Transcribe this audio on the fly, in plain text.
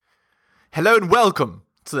Hello and welcome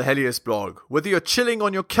to the Helios blog. Whether you're chilling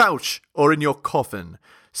on your couch or in your coffin,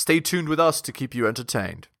 stay tuned with us to keep you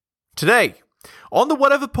entertained. Today, on the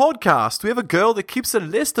Whatever podcast, we have a girl that keeps a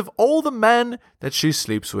list of all the men that she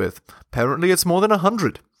sleeps with. Apparently, it's more than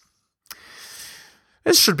 100.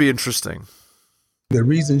 This should be interesting. The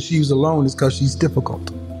reason she's alone is because she's difficult.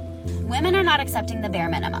 Women are not accepting the bare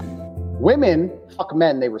minimum. Women fuck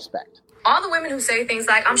men they respect. All the women who say things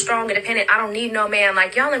like, I'm strong, independent, I don't need no man,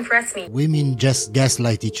 like, y'all impress me. Women just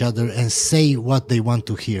gaslight each other and say what they want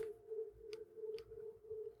to hear.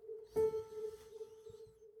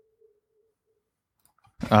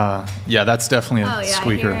 Yeah, that's definitely a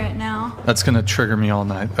squeaker. I hear it now. That's going to trigger me all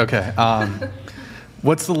night. Okay.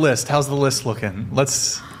 What's the list? How's the list looking?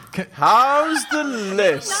 How's the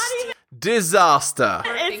list? Disaster.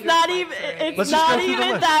 It's not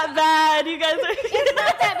even that bad. You guys are. It's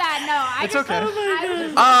not that bad. No, It's okay.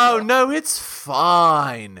 Oh, no, it's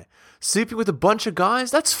fine. Sleeping with a bunch of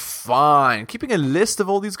guys? That's fine. Keeping a list of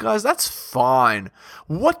all these guys? That's fine.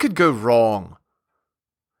 What could go wrong?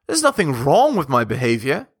 There's nothing wrong with my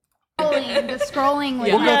behavior. The scrolling was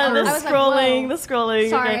the scrolling.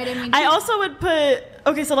 Sorry, okay. I didn't mean to. I also would put.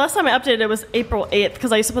 Okay, so last time I updated it was April 8th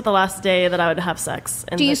because I used to put the last day that I would have sex.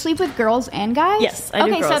 Do you sleep with girls and guys? Yes, I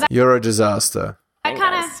do. Okay, girls. so You're a disaster.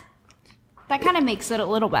 that kind of makes it a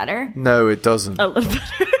little better. No, it doesn't. a little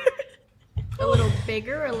better. A little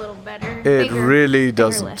bigger, a little better. It Bigger, really bigger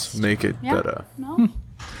doesn't list. make it Yeah? better. No.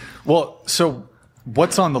 Well, so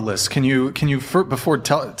what's on the list? Can you before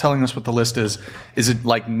telling us what the list is it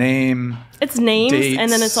like name? It's names, dates?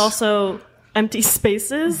 and then it's also empty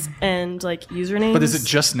spaces and like usernames. But is it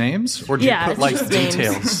just names, or do you put it's like just names.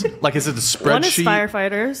 details? Like, is it a spreadsheet? One is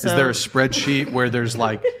firefighter. So. Is there a spreadsheet where there's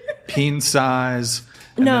like peen size?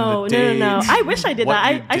 And No. then the dates, I wish I did what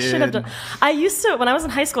that. you I should have did? done. I used to, when I was in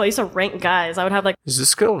high school, I used to rank guys. I would have like Is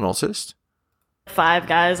this girl an autist? 5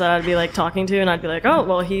 guys that I'd be like talking to, and I'd be like, oh,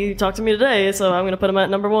 well, he talked to me today, so I'm going to put him at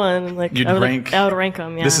number 1. And like, You'd I would rank- rank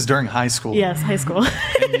them, yeah. This is during high school. Yes, high school.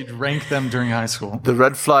 And you'd rank them during high school. The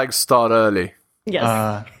red flags start early.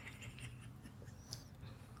 Yes.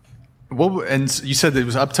 And you said it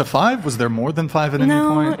was up to 5? Was there more than 5 at any No,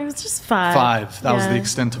 point? it was just 5. 5. That was the Yeah.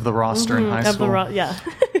 extent of the roster in high Of the school. yeah.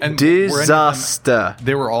 And were any of them- Disaster.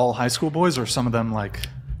 they were all high school boys, or some of them like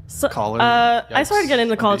So, college? I started getting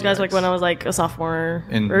into college guys Yikes. like when I was like a sophomore.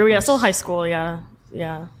 In- Still high school, yeah.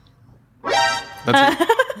 Yeah. That's it.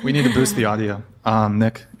 We need to boost the audio.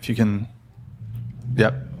 Nick, if you can.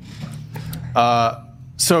 Yep.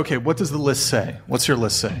 So, okay, what does the list say? What's your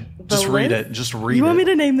list say? Just read list? it. Just read You want me it.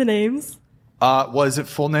 to name the names? Was it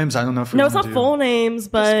full names? I don't know if we No, it's wanna not do- full names,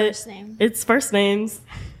 but first name. it's first names.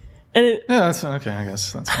 And it, Yeah, that's okay. I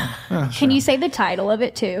guess that's fine. Yeah, sure. Can you say the title of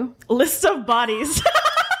it too? list of bodies.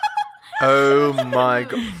 Oh my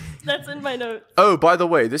god. That's in my notes. Oh, by the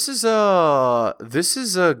way, this is a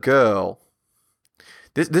girl.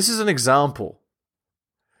 This is an example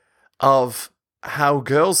of how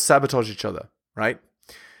girls sabotage each other, right?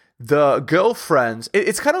 The girlfriends,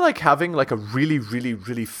 it's kind of like having like a really, really,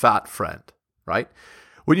 really fat friend, right?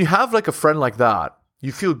 When you have like a friend like that,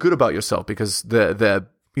 you feel good about yourself because they're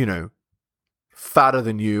fatter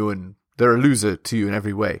than you and they're a loser to you in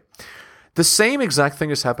every way. The same exact thing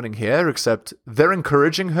is happening here, except they're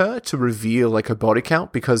encouraging her to reveal like her body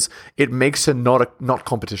count because it makes her not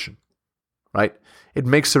competition, right? It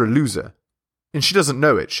makes her a loser. And she doesn't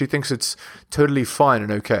know it. She thinks it's totally fine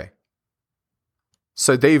and okay.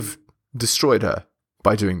 So they've destroyed her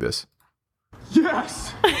by doing this.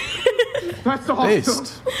 Yes! That's awesome.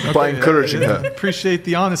 Based. By encouraging her. Appreciate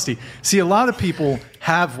the honesty. See, a lot of people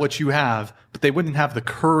have what you have, but they wouldn't have the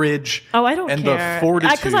courage Oh, I don't and care. the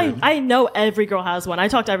fortitude. Because I know every girl has one. I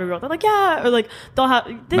talk to every girl. They're like, yeah. Or like, they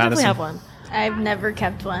definitely Madison. have one. I've never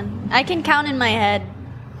kept one. I can count in my head.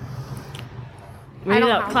 We need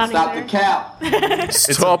a clapping Stop there. the cow.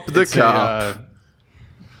 Stop the It's car.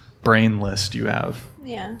 brain list you have.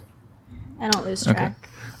 Yeah. I don't lose track.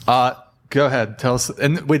 Go ahead. Tell us.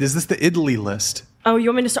 And wait, is this the Italy list? Oh, you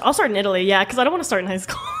want me to start? I'll start in Italy, yeah, because I don't want to start in high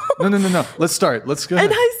school. No. Let's start. Let's go. In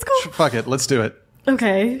ahead. high school? Fuck it. Let's do it.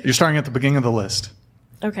 Okay. You're starting at the beginning of the list.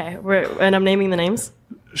 Okay. And I'm naming the names.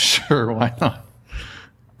 Sure. Why not?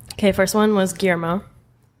 Okay, first one was Guillermo.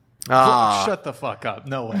 Shut the fuck up.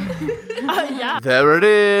 No way. There it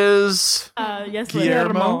is. Yes,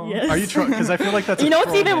 Guillermo. Yes. Are you trying? Because I feel like that's. You a know what's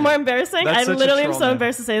troll even name. more embarrassing? That's I such a literally am troll so name.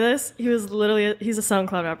 embarrassed to say this. He's a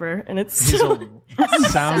SoundCloud rapper, and it's He's a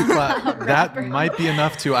SoundCloud. That might be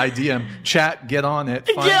enough to ID him. Chat, get on it.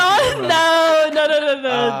 Find Get on? Guillermo.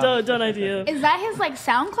 No. Don't idea. Is that his like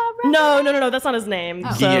SoundCloud rap? No. That's not his name.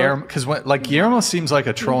 So- Guillermo, because Guillermo seems like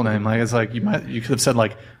a troll name. Like it's like you could have said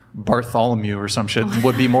like Bartholomew or some shit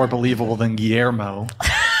would be more believable than Guillermo.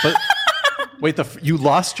 But wait, you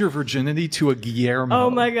lost your virginity to a Guillermo. Oh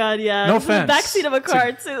my god, yeah. No This is the offense. backseat of a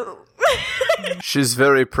car, too. She's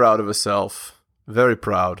very proud of herself. Very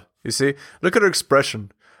proud. You see? Look at her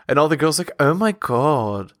expression. And all the girls like, oh my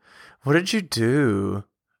god, what did you do?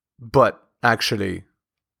 But actually,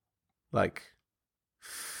 like,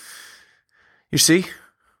 you see?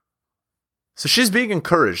 So she's being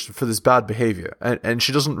encouraged for this bad behavior, and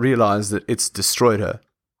she doesn't realize that it's destroyed her.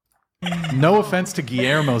 No offense to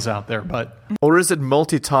Guillermo's out there, but Or is it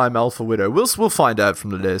multi-time alpha widow? We'll find out from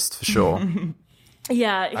the list for sure.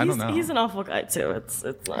 Yeah, I don't know. he's an awful guy, too. It's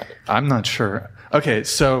not... I'm not sure. Okay,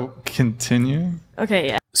 so continue. Okay,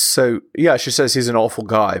 yeah. So yeah, she says he's an awful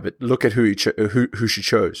guy, but look at who who she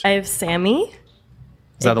chose. I have Sammy.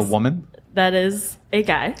 Is that a woman? That is a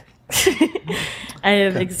guy. I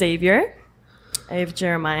have Xavier. I have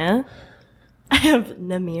Jeremiah. I have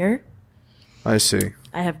Namir. I see.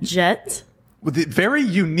 I have Jet. With the very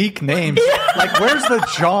unique names. Like, where's the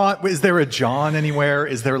John? Is there a John anywhere?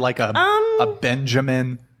 Is there like a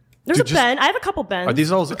Benjamin? There's a Ben. I have a couple Bens. Are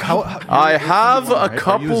these all? I have a right?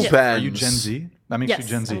 couple Are Bens. you Gen Z? That makes Yes, you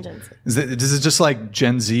Gen Z. I'm Gen Z. Is it just like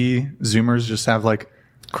Gen Z Zoomers just have like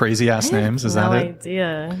crazy ass names? Is no that it?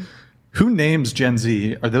 idea. Who names Gen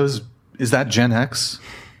Z? Are those? Is that Gen X?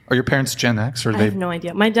 Are your parents Gen X? Or are I they? have no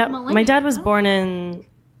idea. My dad was born in...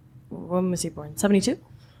 When was he born? 72?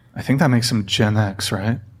 I think that makes him Gen X,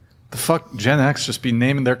 right? The fuck, Gen X just be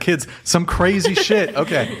naming their kids some crazy shit.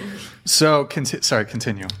 Okay, so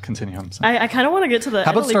continue. I'm sorry. I kind of want to get to the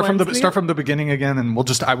How about Italy start from the beginning again, and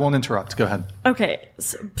I won't interrupt. Go ahead. Okay,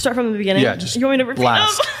 so start from the beginning. Yeah, just you want me to repeat them?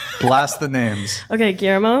 blast the names. Okay,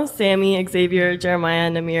 Guillermo, Sammy, Xavier, Jeremiah,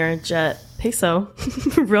 Namir, Jet, Peso,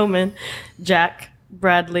 Roman, Jack,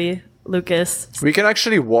 Bradley, Lucas, We can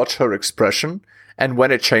actually watch her expression, and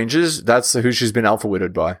when it changes, that's who she's been alpha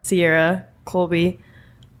widowed by. Sierra, Colby.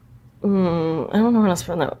 I don't know how to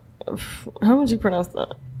pronounce that. How would you pronounce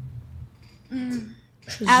that?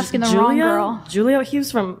 Asking the wrong girl. Giulio, he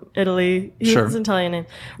was from Italy. He Sure. doesn't tell you a name.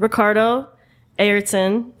 Ricardo,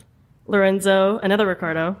 Ayrton, Lorenzo, another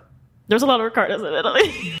Ricardo. There's a lot of Ricardos in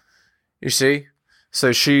Italy. You see?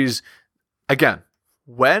 So she's, again,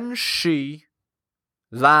 when she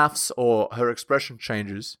laughs or her expression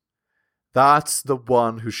changes, that's the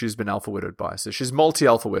one who she's been alpha widowed by. So she's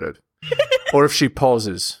multi-alpha widowed. Or if she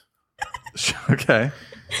pauses. Okay.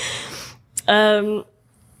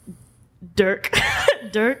 Dirk,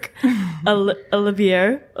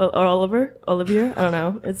 Olivier, Olivier. I don't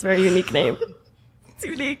know. It's a very unique name. It's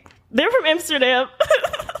unique. They're from Amsterdam.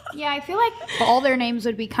 Yeah, I feel like all their names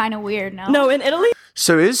would be kind of weird now. No, in Italy.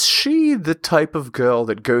 So is she the type of girl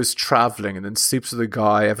that goes traveling and then sleeps with a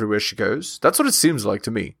guy everywhere she goes? That's what it seems like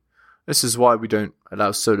to me. This is why we don't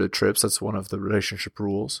allow solo trips. That's one of the relationship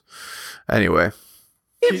rules. Anyway.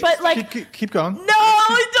 But like, keep going. no,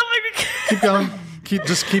 don't make me. Keep going.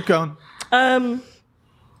 Keep going.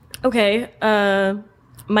 Okay.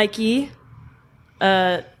 Mikey.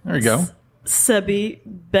 There you go. Sebi,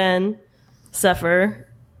 Ben, Sepher,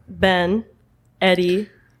 Ben, Eddie,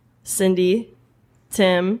 Cindy,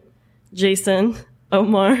 Tim, Jason,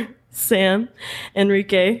 Omar, Sam,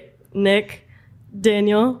 Enrique, Nick,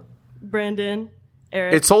 Daniel, Brandon,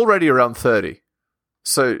 Eric. It's already around 30.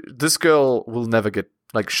 So this girl will never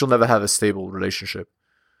she'll never have a stable relationship.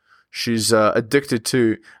 She's addicted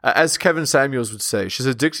to, as Kevin Samuels would say, she's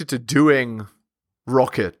addicted to doing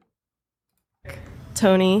rocket.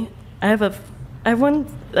 Tony. I have one.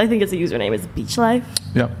 I think it's a username. It's Beach Life.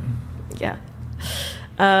 Yep. Yeah.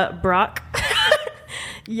 Brock.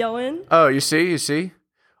 Yoan. Oh, you see?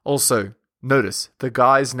 Also, notice, the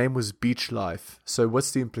guy's name was Beach Life. So what's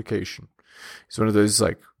the implication? He's one of those,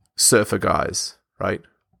 surfer guys, right?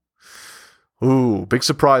 Ooh, big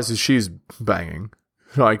surprise is she's banging.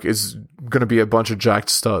 It's gonna be a bunch of jacked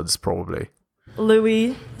studs, probably.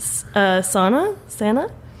 Louis.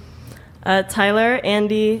 Santa. Tyler,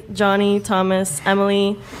 Andy, Johnny, Thomas,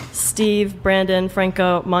 Emily, Steve, Brandon,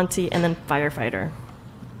 Franco, Monty, and then Firefighter.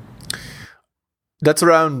 That's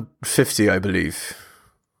around 50, I believe.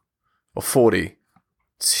 Or 40.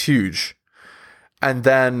 It's huge. And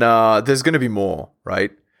then there's going to be more,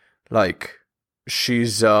 right?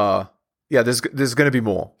 She's... there's going to be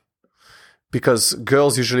more. Because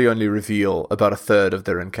girls usually only reveal about a third of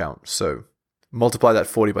their account. So multiply that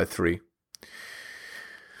 40 by 3.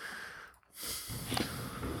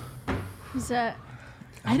 Is that?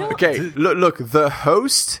 I don't. Okay, look, the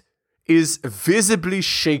host is visibly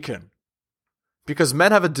shaken because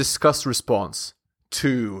men have a disgust response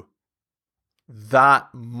to that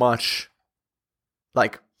much.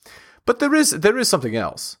 But there is something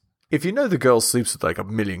else. if you know the girl sleeps with like a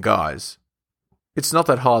million guys, it's not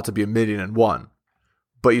that hard to be 1,000,001.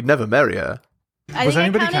 But you'd never marry her. Was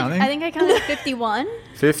anybody counting? I think I counted 51.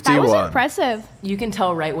 51. That was impressive. You can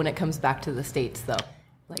tell right when it comes back to the States, though.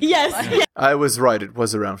 Like, Yes. I was right. It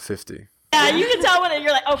was around 50. Yeah, you can tell when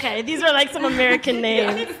you're like, okay, these are like some American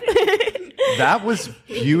names. That was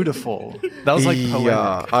beautiful. That was like poetic.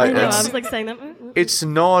 Yeah, I know. I was like saying that. It's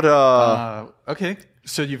not okay,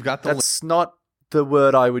 so you've got the that's not the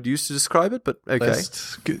word I would use to describe it, but okay.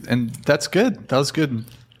 list. Good. And that's good. That was good.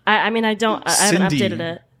 I mean, I haven't Cindy. updated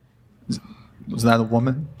it. Was that a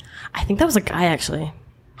woman? I think that was a guy, actually.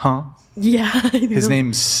 Huh? Yeah. His name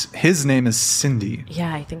is Cindy.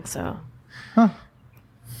 Yeah, I think so. Huh.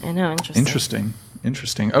 I know. Interesting.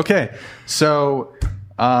 Okay, so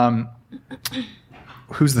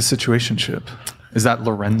who's the situationship? Is that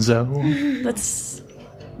Lorenzo? That's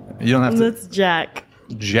You don't have to. that's Jack.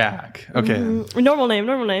 Jack. Okay. Normal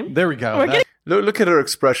name. There we go. We're getting- Look at her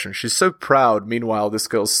expression. She's so proud. Meanwhile, this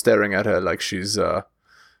girl's staring at her like she's,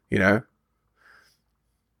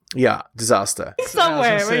 yeah, disaster. somewhere.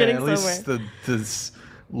 Yeah, I was gonna We're say, getting at least somewhere. this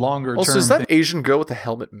longer Also, term is that Asian girl with the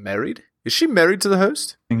helmet married? Is she married to the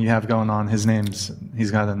host? thing you have going on. He's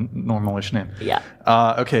got a normalish name. Yeah.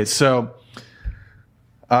 Okay, so,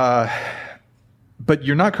 but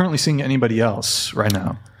you're not currently seeing anybody else right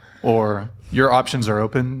now, or your options are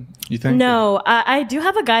open. You think? No, I do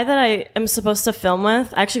have a guy that I am supposed to film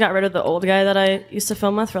with. I actually got rid of the old guy that I used to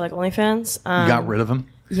film with for like OnlyFans. You got rid of him.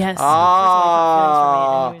 Yes.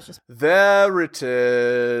 Ah, First one he caught feelings for me, and he was just- there it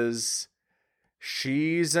is.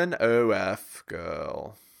 She's an OF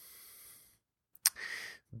girl.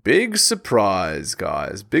 Big surprise,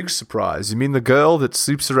 guys. Big surprise. You mean the girl that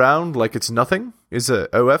sleeps around like it's nothing is a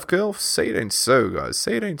OF girl? Say it ain't so, guys.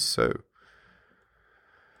 Say it ain't so.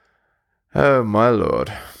 Oh, my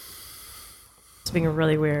lord. It's being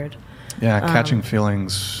really weird. Yeah, catching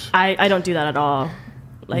feelings. I don't do that at all.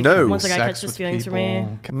 Like No. once a guy Sex catches with feelings for me.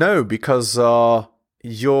 people. No, because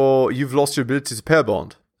you've lost your ability to pair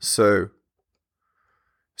bond. So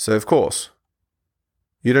of course.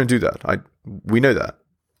 You don't do that. We know that.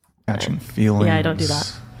 Catching feelings. Yeah, I don't do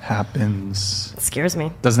that. Happens. It scares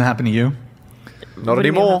me. Doesn't happen to you. Not What do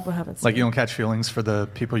you mean? anymore. What happens? Like you don't catch feelings for the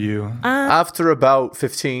people you After about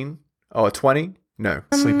 15 or 20, no.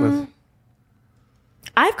 sleep with.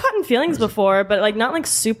 I've gotten feelings before, but like not like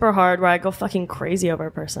super hard where I go fucking crazy over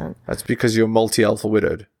a person. That's because you're multi-alpha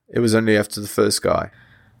widowed. It was only after the first guy.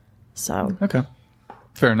 So Okay.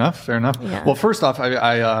 Fair enough. Yeah. Well, first off,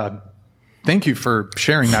 I thank you for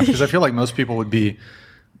sharing that because I feel like most people would be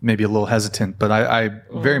maybe a little hesitant, but I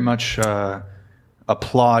very much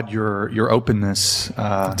applaud your openness.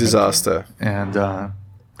 Disaster. And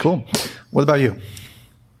cool. What about you?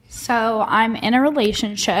 So I'm in a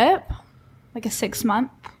relationship, like a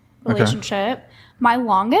 6-month relationship. My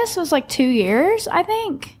longest was like 2 years, I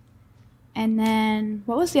think. And then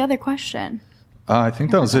what was the other question? I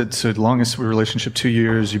think that was it. So longest relationship, 2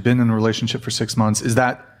 years. You've been in a relationship for 6 months. Is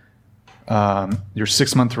that your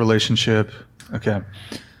 6-month relationship? Okay.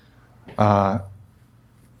 Well,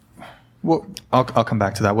 I'll come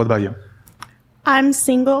back to that. What about you? I'm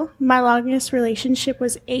single. My longest relationship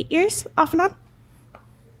was 8 years, off and on.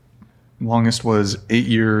 Longest was 8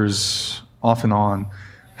 years, off and on.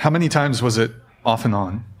 How many times was it off and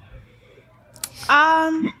on?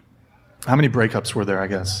 How many breakups were there, I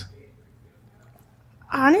guess?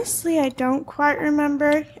 Honestly, I don't quite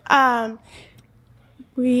remember.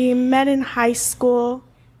 We met in high school.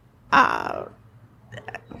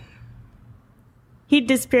 He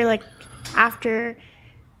disappeared like after.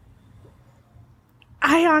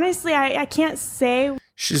 I can't say.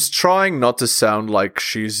 She's trying not to sound like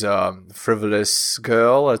she's a frivolous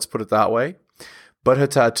girl, let's put it that way. But her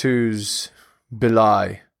tattoos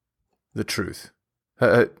belie the truth.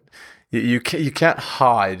 You can't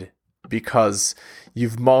hide because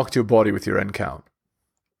you've marked your body with your end count.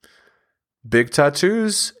 Big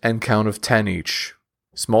tattoos, end count of 10 each.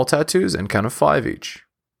 Small tattoos, end count of 5 each.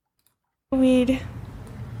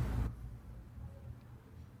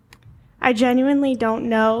 I genuinely don't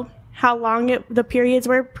know how long the periods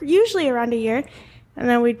were, usually around a year, and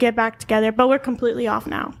then we'd get back together, but we're completely off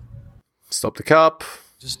now. Stop the cup.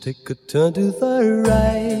 Just take a turn to the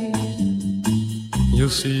right. You'll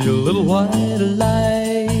see a little white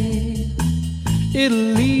light. It'll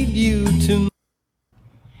lead you to.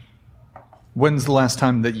 When's the last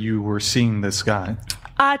time that you were seeing this guy?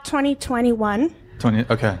 2021. 20.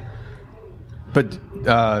 Okay. But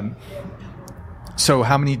so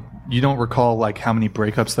how many? You don't recall like how many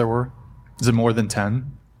breakups there were? Is it more than 10?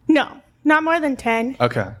 No. Not more than 10.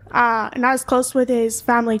 Okay. And I was close with his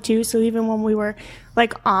family too. So even when we were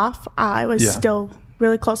like off, I was still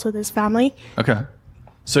really close with his family. Okay.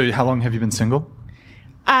 So how long have you been single?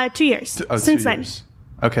 2 years since 2 then. years.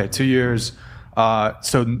 Okay, 2 years.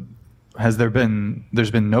 So there's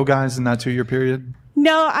been no guys in that 2 year period?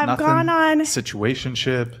 No, I've Nothing? gone on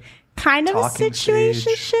Situationship? kind of a Talking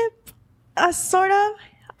situationship, sort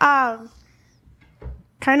of.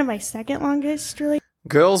 Kind of my second longest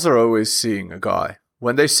Girls are always seeing a guy.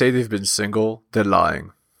 When they say they've been single, they're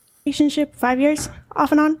lying. relationship, 5 years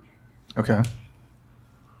off and on. Okay.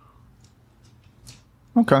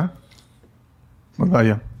 Okay. What about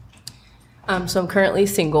you? So I'm currently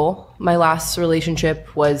single. My last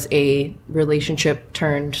relationship was a relationship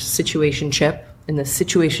turned situationship, and the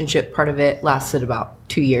situationship part of it lasted about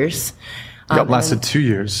 2 years. That lasted 2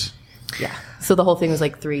 years. Yeah. So the whole thing was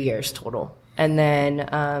like 3 years total. And then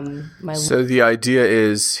So the idea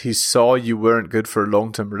is he saw you weren't good for a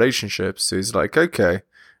long-term relationship, so he's like, okay,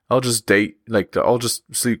 I'll just date, like, I'll just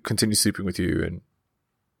continue sleeping with you, and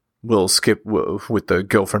we'll skip with the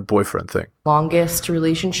girlfriend-boyfriend thing. longest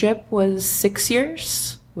relationship was 6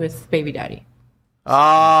 years with baby daddy.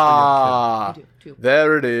 Ah,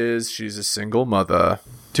 there it is. She's a single mother.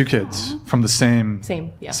 2 kids from the same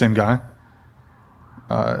yeah. same guy.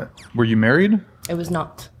 Were you married? It was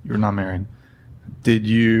not. You were not married. Did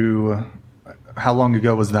you? How long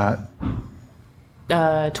ago was that?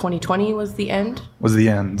 2020 was the end. Was the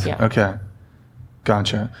end? Yeah. Okay,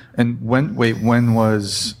 gotcha. And when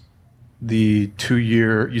was the 2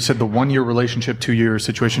 year? You said the 1 year relationship, 2 year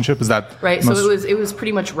situationship. Is that right? So it was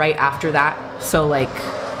pretty much right after that. So like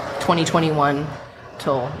 2021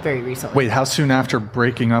 till very recently. Wait, how soon after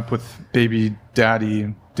breaking up with baby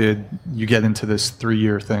daddy did you get into this 3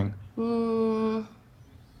 year thing?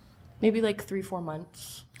 Maybe like 3-4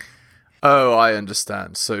 months. Oh, I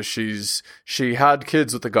understand. So she had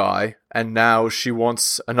kids with a guy, and now she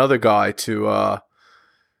wants another guy to,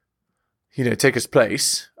 take his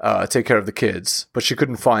place, take care of the kids. But she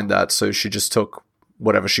couldn't find that, so she just took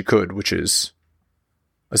whatever she could, which is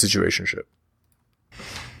a situationship.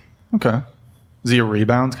 Okay. Is he a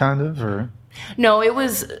rebound kind of, or? No, it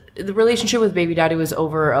was the relationship with baby daddy was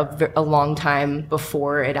over a long time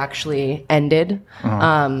before it actually ended.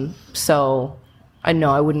 Uh-huh. So I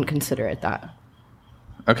know I wouldn't consider it that.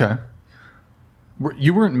 Okay.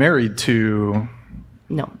 You weren't married to?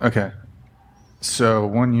 No. Okay. So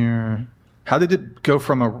 1 year. How did it go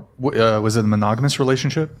from was it a monogamous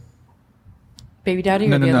relationship? Baby daddy?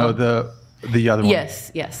 No, or the other one? the other one.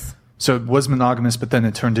 Yes. So it was monogamous, but then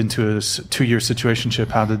it turned into a 2 year situationship.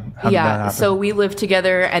 How did that happen? So we lived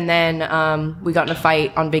together, and then we got in a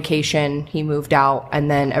fight on vacation. He moved out, and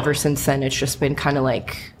then ever since then, it's just been kind of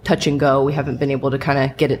like touch and go. We haven't been able to kind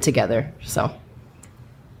of get it together. So,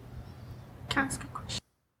 Can I ask a question?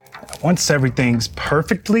 Once everything's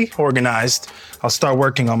perfectly organized, I'll start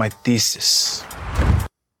working on my thesis.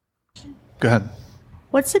 Go ahead.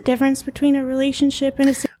 What's the difference between a relationship and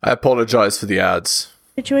a I apologize for the ads.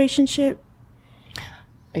 situationship?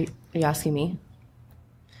 Are you asking me?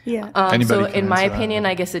 Yeah. So in my opinion,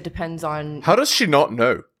 I guess it depends on How does she not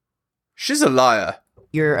know? She's a liar.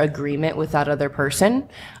 your agreement with that other person.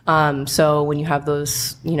 So when you have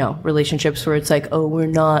those, relationships where it's like, oh,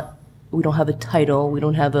 we don't have a title, we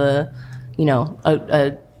don't have a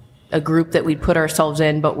group that we'd put ourselves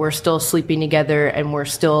in, but we're still sleeping together and we're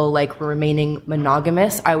still like remaining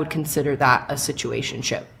monogamous, I would consider that a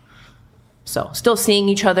situationship. So still seeing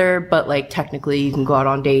each other, but like technically you can go out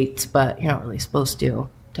on dates, but you're not really supposed to,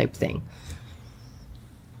 type thing.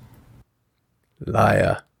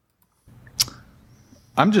 Liar.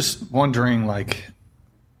 I'm just wondering, like,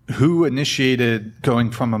 who initiated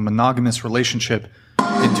going from a monogamous relationship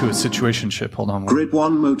into a situationship? Hold on. Grid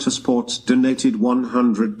 1 Motorsports donated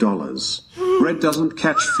 $100. Red doesn't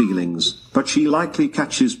catch feelings, but she likely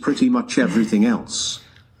catches pretty much everything else.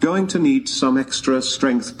 Going to need some extra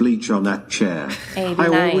strength bleach on that chair. Hey, I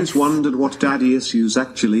nice. always wondered what daddy issues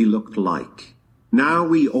actually looked like. Now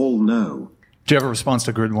we all know. Do you have a response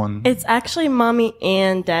to Grid 1? It's actually mommy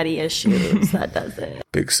and daddy issues that does it.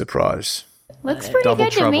 Big surprise. Looks pretty Double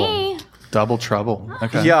good trouble. to me. Double trouble.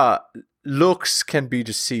 Okay. Yeah, looks can be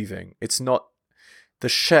deceiving. It's not the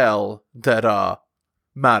shell that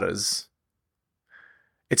matters.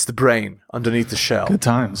 It's the brain underneath the shell. Good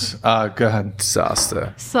times. Go ahead.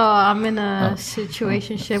 Disaster. So I'm in a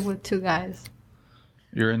situationship with 2 guys.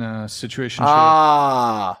 You're in a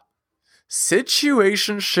situationship.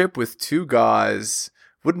 Situationship with 2 guys.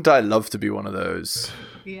 Wouldn't I love to be one of those?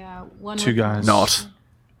 Yeah, one 2 of guys. Not.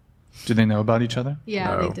 Do they know about each other?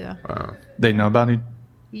 Yeah, No. they do. They know about it?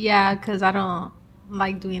 Yeah, because I don't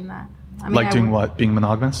like doing that. I mean, Like I doing would- what? Being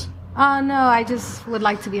monogamous? No, I just would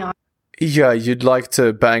like to be Yeah, you'd like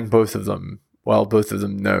to bang both of them while both of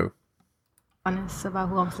them know. honest about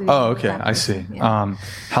who I'm sleeping Oh, with. okay. that I see. person. Yeah.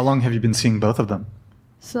 How long have you been seeing both of them?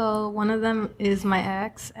 So one of them is my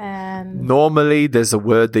ex, and Normally, there's a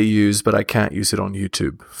word they use, but I can't use it on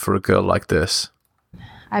YouTube for a girl like this.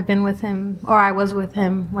 I've been with him, or I was with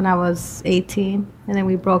him when I was 18, and then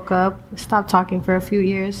we broke up, stopped talking for a few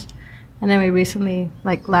years, and then we recently,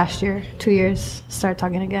 like last year, 2 years, started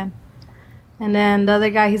talking again. And then the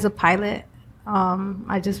other guy, he's a pilot.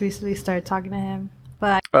 I just recently started talking to him,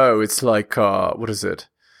 but Oh, it's like, what is it?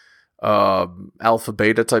 Alpha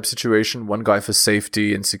beta type situation. One guy for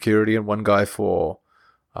safety and security, and one guy for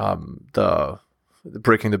the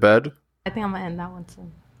breaking the bed. I think I'm gonna end that one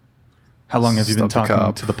soon. How long have you been Stop the talking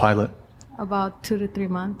cop. to the pilot? About 2 to 3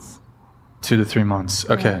 months. 2 to 3 months.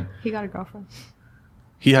 Okay. Yeah, he got a girlfriend.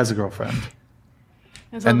 He has a girlfriend.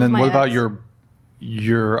 And so And does then my what about ex.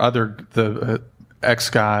 your other ex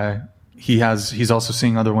guy? He's also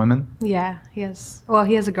seeing other women. Yeah, he has. Well,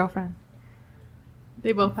 he has a girlfriend.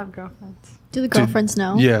 They both have girlfriends. Do the girlfriends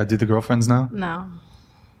know? Yeah. Do the girlfriends know? No.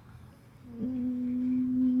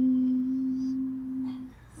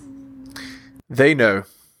 They know.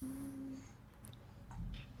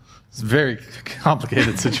 It's a very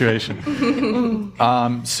complicated situation.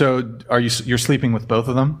 So you're sleeping with both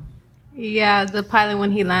of them? Yeah, the pilot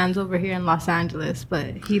when he lands over here in Los Angeles,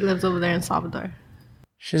 but he lives over there in Salvador.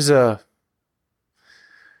 She's just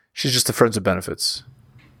a friends with benefits.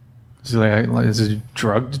 Is he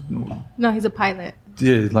drugged? No, he's a pilot.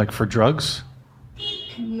 Yeah, like for drugs?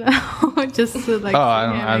 No, just to like Oh,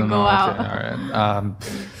 see him I don't and know. go out. Okay, all right.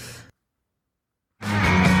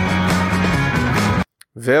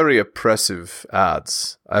 Very oppressive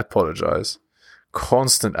ads. I apologize.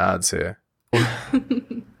 Constant ads here.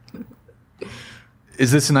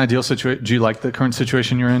 Is this an ideal situation? Do you like the current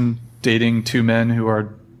situation you're in, dating two men who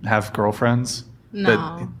have girlfriends?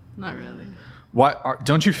 No, not really. Why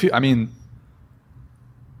don't you feel? I mean,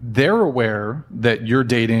 they're aware that you're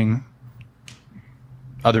dating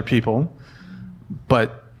other people,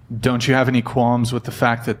 but don't you have any qualms with the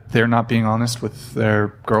fact that they're not being honest with their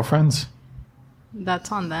girlfriends?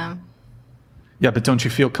 That's on them. Yeah, but don't you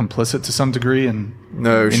feel complicit to some degree in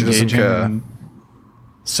No, she doesn't engaging care. in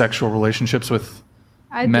sexual relationships with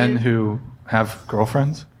I men did. who have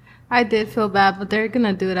girlfriends? I did feel bad, but they're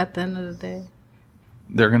gonna do it at the end of the day.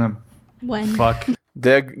 They're gonna When? fuck.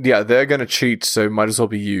 They're gonna cheat, so might as well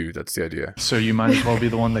be you. That's the idea. So you might as well be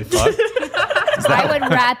the one they fuck. I would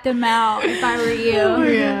rat them out if I were you.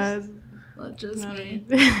 Yes. Well, just me.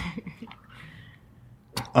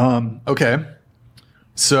 Okay.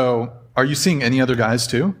 So are you seeing any other guys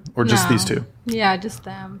too, or just No. these two? Yeah, just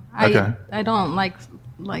them. Okay. I don't like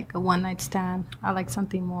a one night stand. I like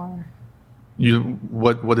something more.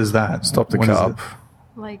 What is that? Stop the What is cop. it?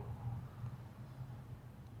 Like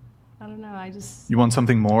I don't know. I just You want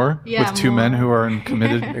something more Yeah, with two men more. who are in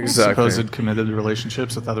committed, Exactly. supposed committed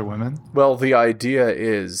relationships with other women? Well, the idea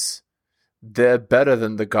is they're better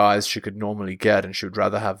than the guys she could normally get, and she would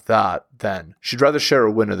rather have that than she'd rather share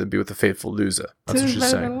a winner than be with a faithful loser. That's two what is she's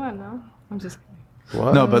better than saying. one. No, I'm just.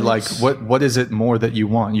 What? No, but like, what is it more that you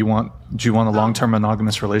want? Do you want a long-term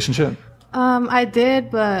monogamous relationship? I did,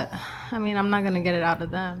 but I mean, I'm not gonna get it out of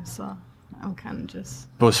them, so I'm kind of just.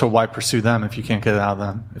 But so why pursue them if you can't get it out of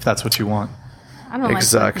them? If that's what you want, I don't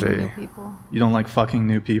Exactly. like fucking new people. you don't like fucking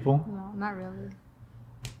new people. No, not really.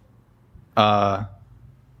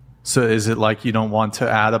 So is it like you don't want to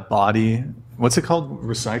add a body? What's it called?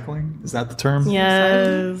 Recycling? Is that the term?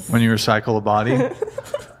 Yes. When you recycle a body.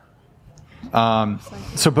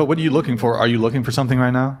 But what are you looking for? Are you looking for something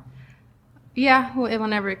right now? Yeah,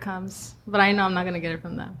 whenever it comes, but I know I'm not gonna get it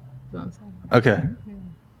from them. That's what I'm saying. Okay.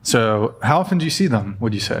 So how often do you see them?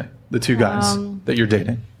 Would you say the two guys that you're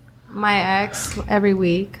dating? My ex every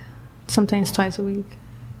week, sometimes twice a week,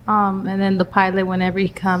 and then the pilot whenever he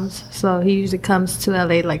comes. So he usually comes to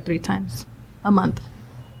LA like 3 times a month.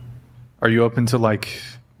 Are you open to like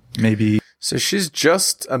maybe So she's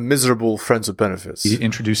just a miserable friends with benefits.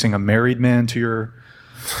 introducing a married man to your?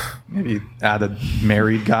 Maybe add a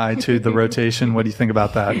married guy to the rotation. What do you think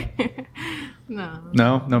about that?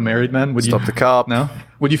 No. No married men. Would Stop you? the cop. No.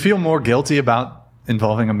 Would you feel more guilty about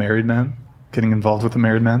involving a married man? Getting involved with a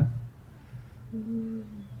married man?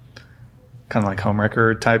 Kind of like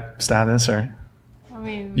homewrecker type status, or I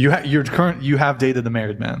mean, you have dated a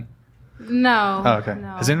married man. no. Oh, okay.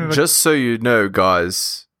 No. Has anybody? Just so you know,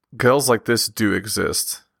 guys, girls like this do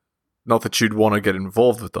exist. Not that you'd want to get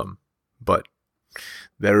involved with them, but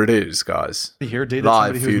there it is, guys. Here dated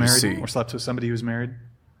Live somebody for you who to was see. married or slept with somebody who was married?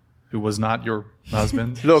 who was not your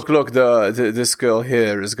husband? Look, this girl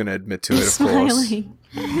here is going to admit to it, of course. Smiling.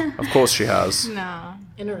 Of course she has. No.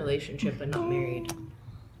 In a relationship but not married.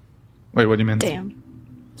 Wait, what do you mean? Damn.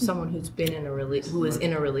 Someone who's been in a who is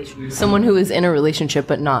in a relationship. Someone who is in a relationship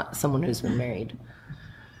but not someone who's been married.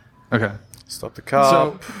 Okay. Stop the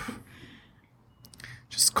cup.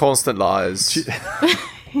 Just constant lies.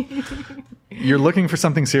 You're looking for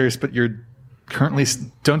something serious, but you're currently...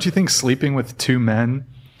 Don't you think sleeping with two men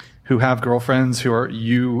who have girlfriends who are...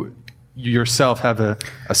 You yourself have a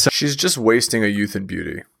She's just wasting her youth and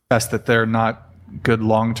beauty. That they're not good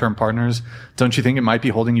long-term partners. Don't you think it might be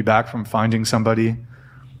holding you back from finding somebody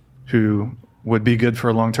who would be good for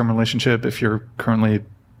a long-term relationship if you're currently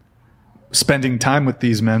spending time with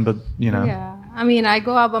these men, but, you know... Yeah. I mean, I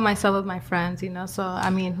go out by myself with my friends, you know, so, I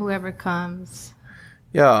mean, whoever comes...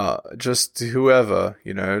 Yeah, just whoever,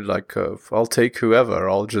 you know, like, I'll take whoever.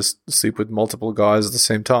 I'll just sleep with multiple guys at the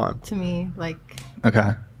same time. To me, like...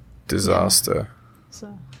 Okay. Disaster. Yeah.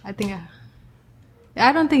 So, I think...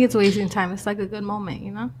 I don't think it's wasting time. It's like a good moment,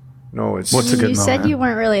 you know? No, it's... What's a good You moment? said you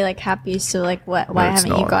weren't really like happy, so like why it's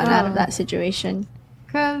haven't you not. gotten out of that situation?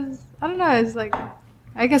 Because, I don't know, it's like,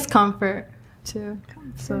 I guess comfort, too.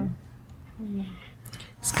 So...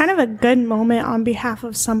 It's kind of a good moment on behalf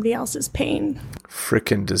of somebody else's pain.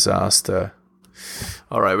 Frickin' disaster.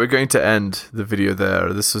 Alright, we're going to end the video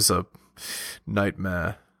there. This was a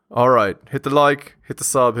nightmare. Alright, hit the like, hit the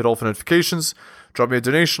sub, hit all for notifications. Drop me a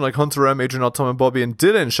donation like Hunter M, Adrian R, Tom and Bobby, and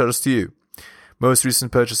Dylan. Shout outs to you. Most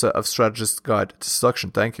recent purchaser of Strategist Guide to Seduction.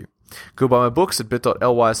 Thank you. Go buy my books at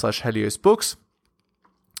bit.ly/HeliosBooks.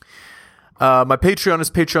 My Patreon is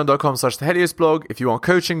patreon.com/theheliosblog. If you want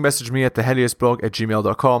coaching, message me at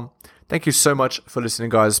theheliosblog@gmail.com. Thank you so much for listening,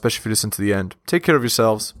 guys, especially if you listen to the end. Take care of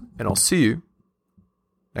yourselves, and I'll see you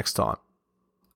next time.